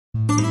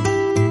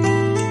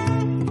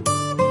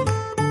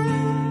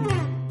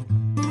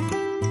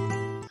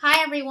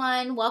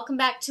everyone, welcome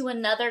back to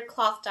another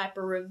cloth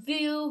diaper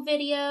review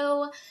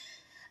video.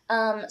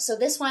 So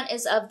this one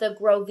is of the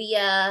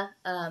GroVia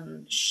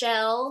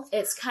shell.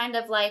 It's kind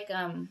of like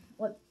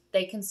what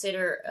they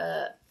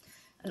consider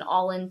an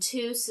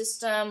all-in-two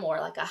system, or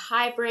like a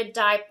hybrid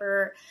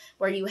diaper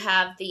where you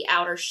have the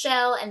outer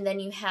shell and then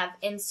you have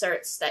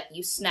inserts that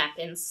you snap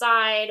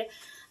inside.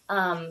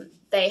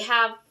 They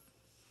have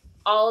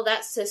all of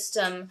that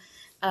system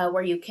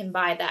where you can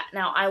buy that.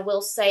 Now, I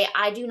will say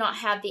I do not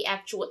have the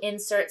actual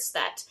inserts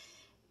that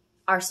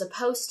are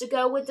supposed to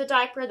go with the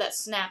diaper that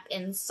snap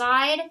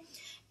inside.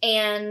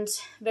 And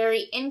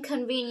very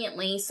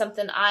inconveniently,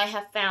 something I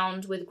have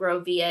found with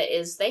GroVia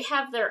is they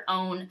have their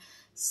own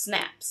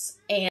snaps.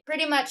 And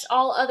pretty much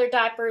all other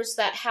diapers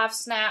that have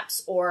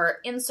snaps or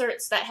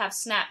inserts that have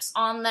snaps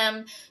on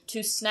them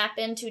to snap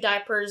into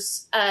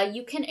diapers,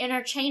 you can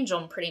interchange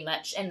them pretty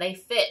much and they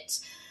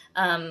fit.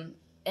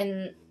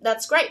 And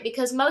that's great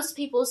because most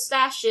people's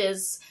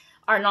stashes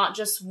are not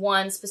just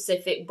one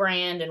specific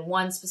brand and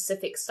one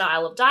specific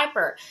style of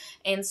diaper.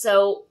 And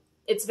so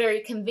it's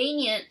very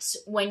convenient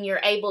when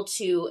you're able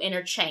to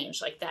interchange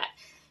like that.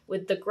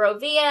 With the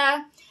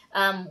GroVia,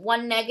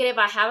 one negative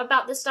I have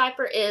about this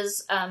diaper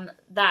is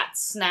that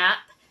snap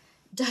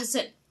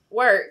doesn't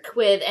work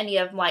with any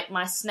of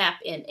my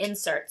snap-in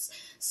inserts.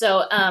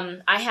 So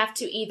I have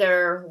to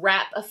either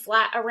wrap a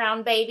flat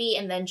around baby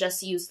and then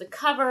just use the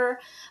cover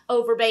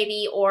over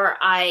baby, or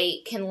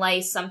I can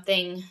lay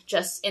something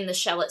just in the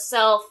shell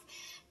itself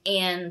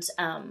and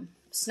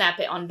snap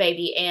it on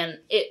baby, and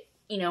it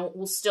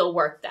will still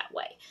work that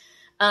way.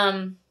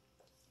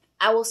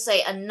 I will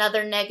say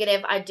another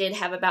negative I did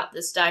have about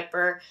this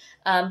diaper,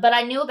 but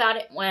I knew about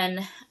it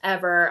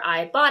whenever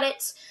I bought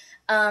it.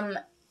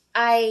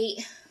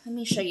 Let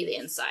me show you the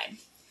inside.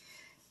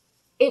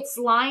 It's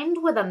lined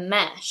with a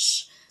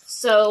mesh,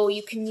 so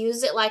you can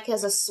use it like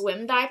as a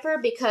swim diaper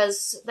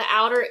because the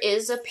outer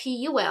is a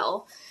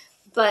PUL,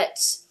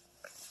 but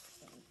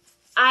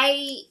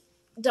I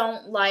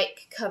don't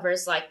like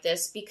covers like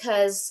this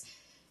because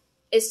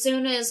as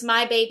soon as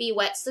my baby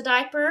wets the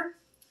diaper,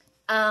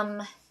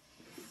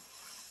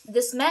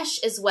 this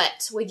mesh is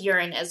wet with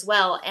urine as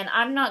well, and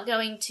I'm not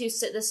going to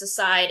sit this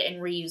aside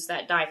and reuse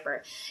that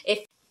diaper.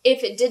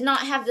 If it did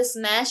not have this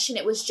mesh and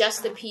it was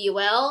just the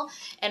PUL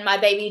and my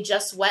baby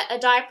just wet a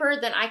diaper,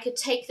 then I could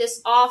take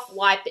this off,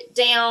 wipe it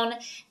down,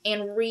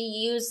 and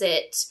reuse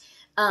it.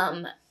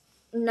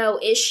 No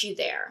issue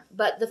there.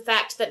 But the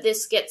fact that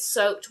this gets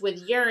soaked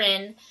with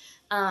urine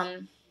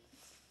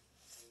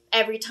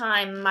every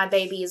time my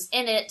baby is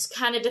in it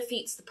kind of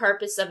defeats the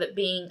purpose of it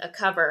being a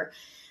cover.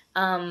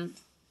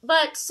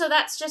 But so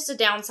that's just a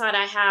downside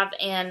I have,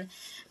 and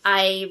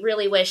I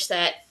really wish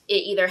that it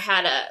either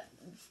had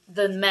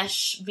the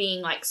mesh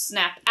being like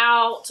snapped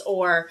out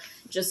or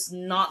just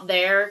not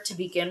there to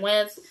begin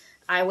with.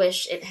 I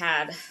wish it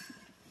had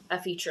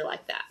a feature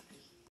like that.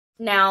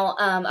 Now,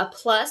 a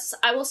plus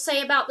I will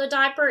say about the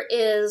diaper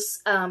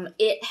is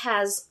it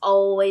has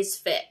always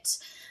fit.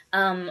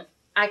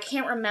 I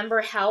can't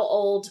remember how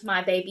old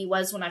my baby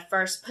was when I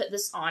first put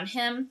this on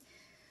him,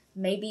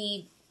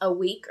 maybe a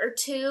week or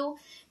two,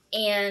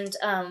 and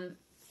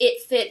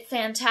it fit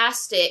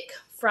fantastic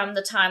from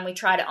the time we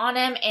tried it on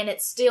him, and it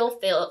still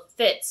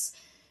fits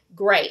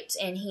great,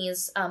 and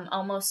he's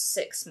almost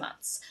 6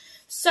 months.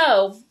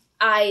 So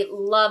I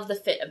love the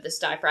fit of this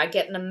diaper. I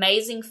get an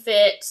amazing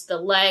fit. The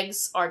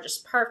legs are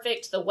just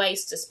perfect. The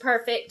waist is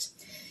perfect,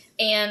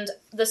 and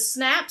the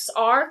snaps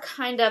are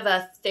kind of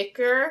a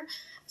thicker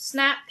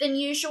snap than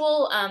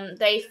usual.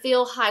 They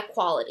feel high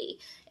quality,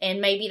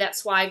 and maybe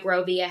that's why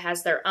GroVia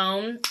has their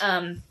own,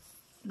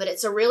 but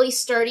it's a really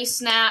sturdy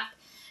snap.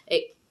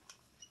 It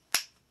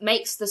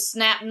makes the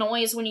snap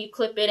noise when you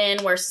clip it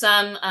in, where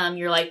some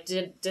you're like,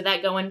 did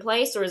that go in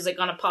place or is it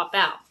going to pop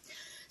out?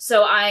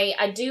 So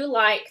I do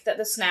like that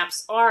the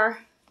snaps are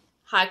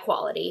high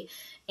quality,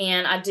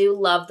 and I do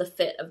love the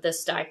fit of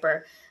this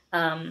diaper.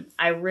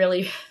 I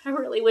really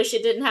wish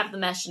it didn't have the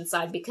mesh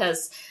inside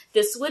because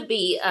this would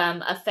be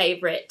a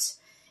favorite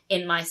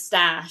in my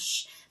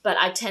stash, but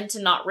I tend to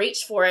not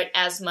reach for it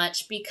as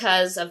much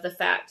because of the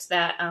fact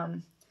that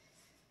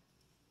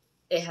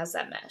it has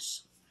that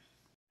mesh.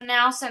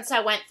 Now, since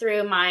I went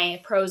through my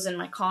pros and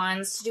my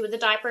cons to do with the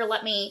diaper,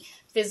 let me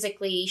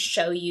physically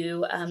show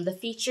you the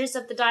features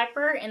of the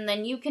diaper, and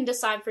then you can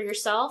decide for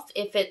yourself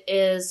if it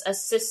is a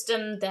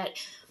system that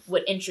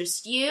would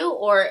interest you,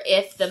 or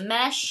if the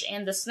mesh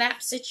and the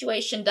snap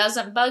situation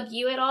doesn't bug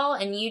you at all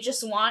and you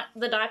just want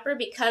the diaper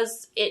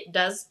because it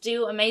does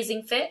do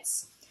amazing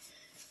fits.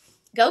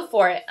 Go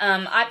for it.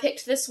 I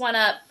picked this one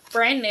up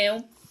brand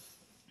new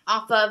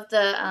off of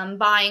the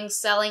buying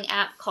selling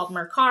app called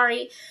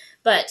Mercari.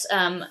 But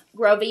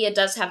GroVia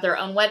does have their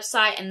own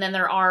website, and then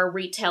there are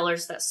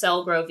retailers that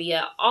sell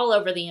GroVia all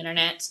over the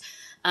internet.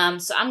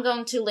 So I'm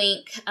going to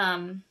link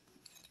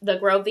the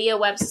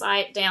GroVia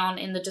website down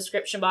in the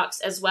description box,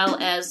 as well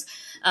as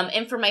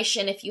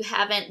information if you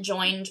haven't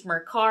joined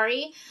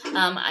Mercari.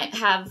 I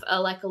have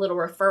a little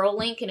referral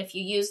link, and if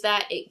you use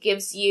that, it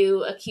gives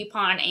you a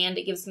coupon, and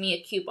it gives me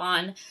a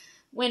coupon.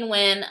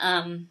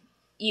 Win-win.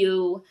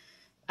 You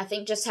I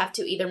think just have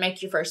to either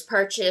make your first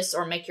purchase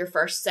or make your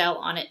first sale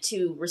on it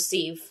to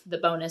receive the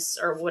bonus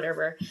or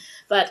whatever.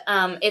 But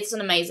it's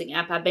an amazing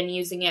app. I've been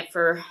using it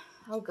for,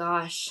 oh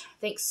gosh, I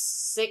think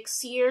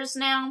 6 years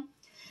now.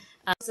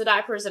 The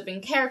diapers have been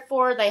cared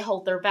for, they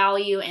hold their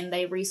value, and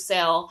they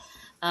resell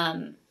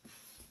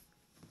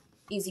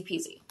easy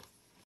peasy.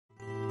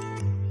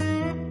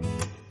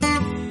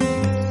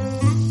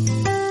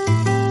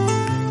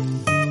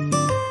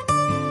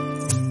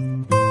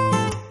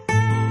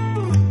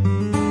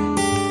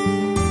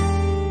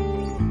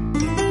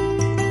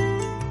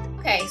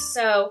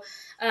 So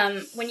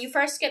when you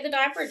first get the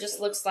diaper, it just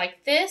looks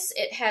like this.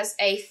 It has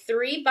a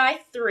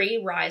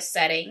 3x3 rise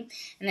setting,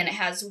 and then it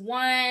has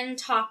one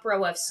top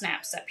row of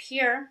snaps up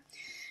here.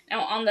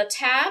 Now on the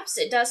tabs,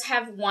 it does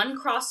have one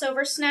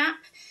crossover snap,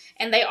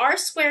 and they are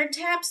squared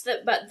tabs,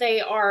 but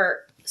they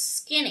are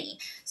skinny.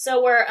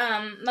 So where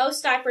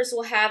most diapers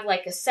will have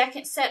like a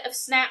second set of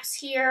snaps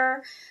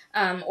here,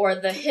 or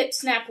the hip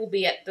snap will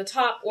be at the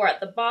top or at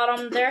the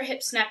bottom, their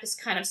hip snap is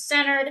kind of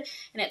centered,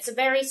 and it's a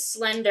very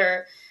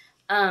slender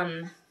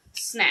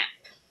snap.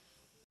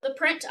 The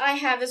print I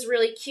have is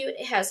really cute.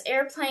 It has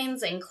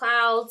airplanes and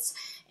clouds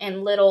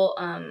and little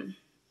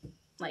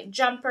like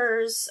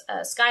jumpers,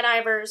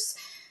 skydivers,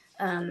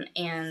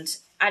 and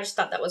I just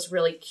thought that was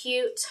really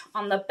cute.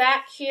 On the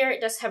back here, it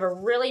does have a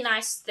really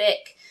nice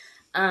thick,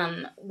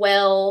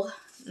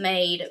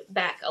 well-made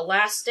back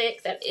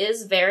elastic that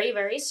is very,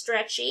 very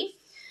stretchy.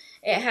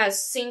 It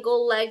has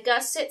single leg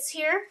gussets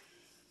here,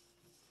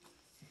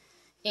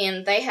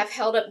 and they have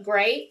held up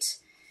great.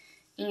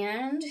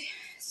 And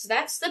so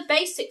that's the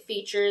basic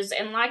features,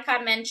 and like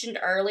I mentioned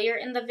earlier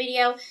in the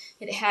video,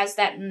 it has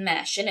that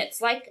mesh, and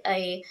it's like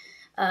a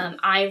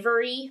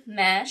ivory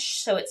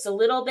mesh, so it's a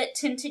little bit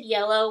tinted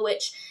yellow,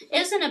 which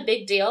isn't a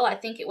big deal. I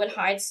think it would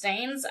hide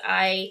stains.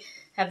 I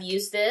have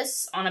used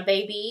this on a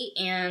baby,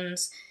 and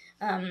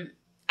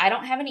I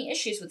don't have any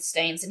issues with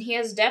stains, and he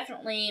has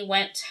definitely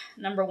went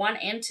number 1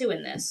 and 2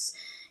 in this.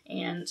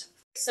 And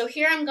so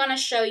here I'm going to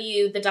show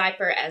you the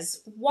diaper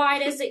as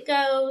wide as it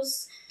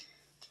goes.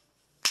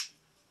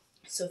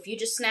 So if you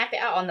just snap it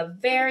out on the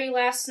very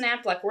last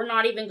snap, like we're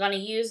not even going to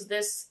use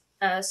this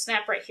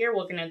snap right here,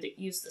 we're going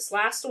to use this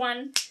last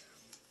one.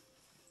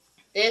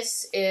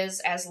 This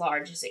is as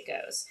large as it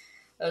goes.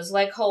 Those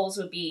leg holes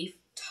would be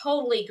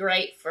totally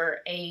great for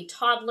a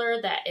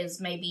toddler that is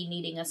maybe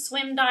needing a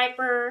swim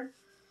diaper.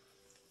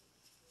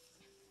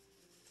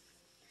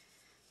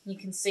 You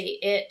can see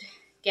it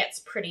gets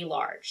pretty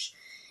large,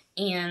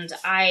 and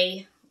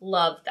I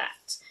love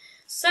that.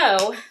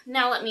 So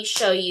now let me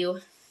show you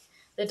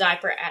the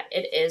diaper at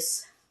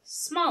its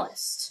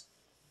smallest.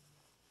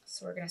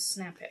 So we're going to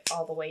snap it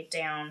all the way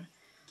down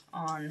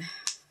on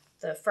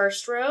the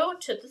first row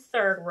to the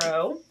third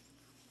row,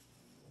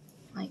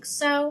 like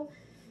so.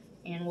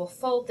 And we'll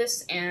fold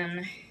this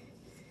in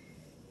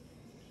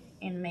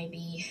and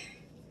maybe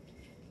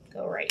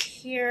go right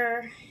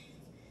here,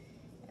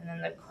 and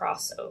then the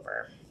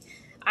crossover.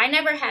 I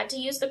never had to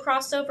use the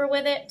crossover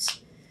with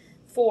it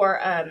for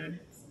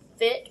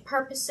fit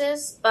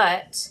purposes,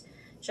 but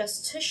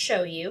just to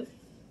show you.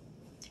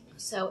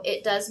 So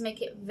it does make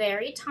it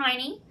very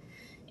tiny,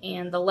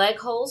 and the leg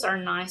holes are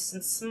nice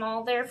and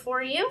small there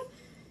for you.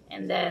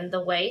 And then the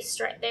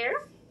waist right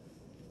there.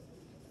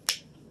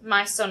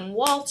 My son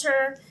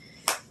Walter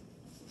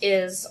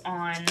is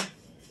on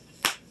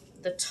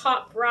the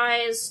top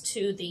rise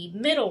to the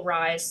middle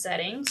rise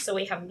setting. So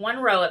we have one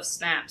row of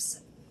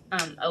snaps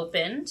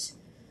opened.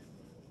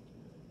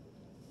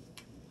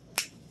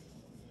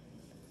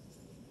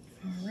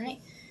 All right.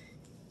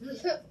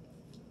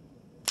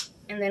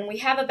 And then we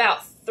have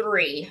about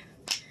 3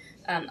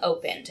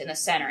 opened in the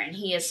center, and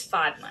he is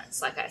 5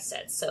 months, like I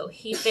said. So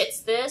he fits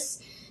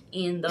this,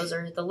 and those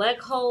are the leg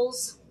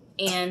holes,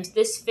 and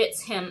this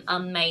fits him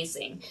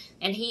amazing.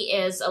 And he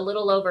is a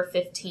little over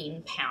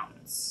 15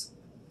 pounds.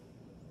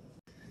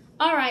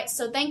 All right,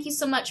 so thank you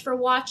so much for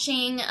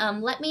watching.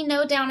 Let me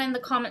know down in the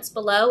comments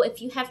below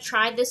if you have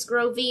tried this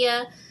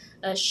GroVia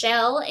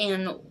shell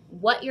and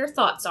what your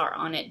thoughts are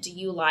on it. Do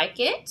you like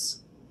it?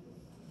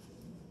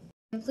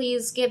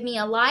 Please give me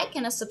a like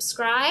and a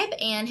subscribe,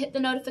 and hit the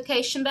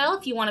notification bell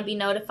if you want to be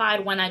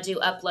notified when I do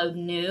upload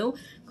new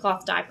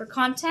cloth diaper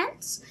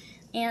content.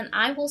 And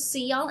I will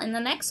see y'all in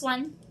the next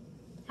one.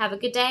 Have a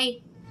good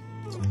day.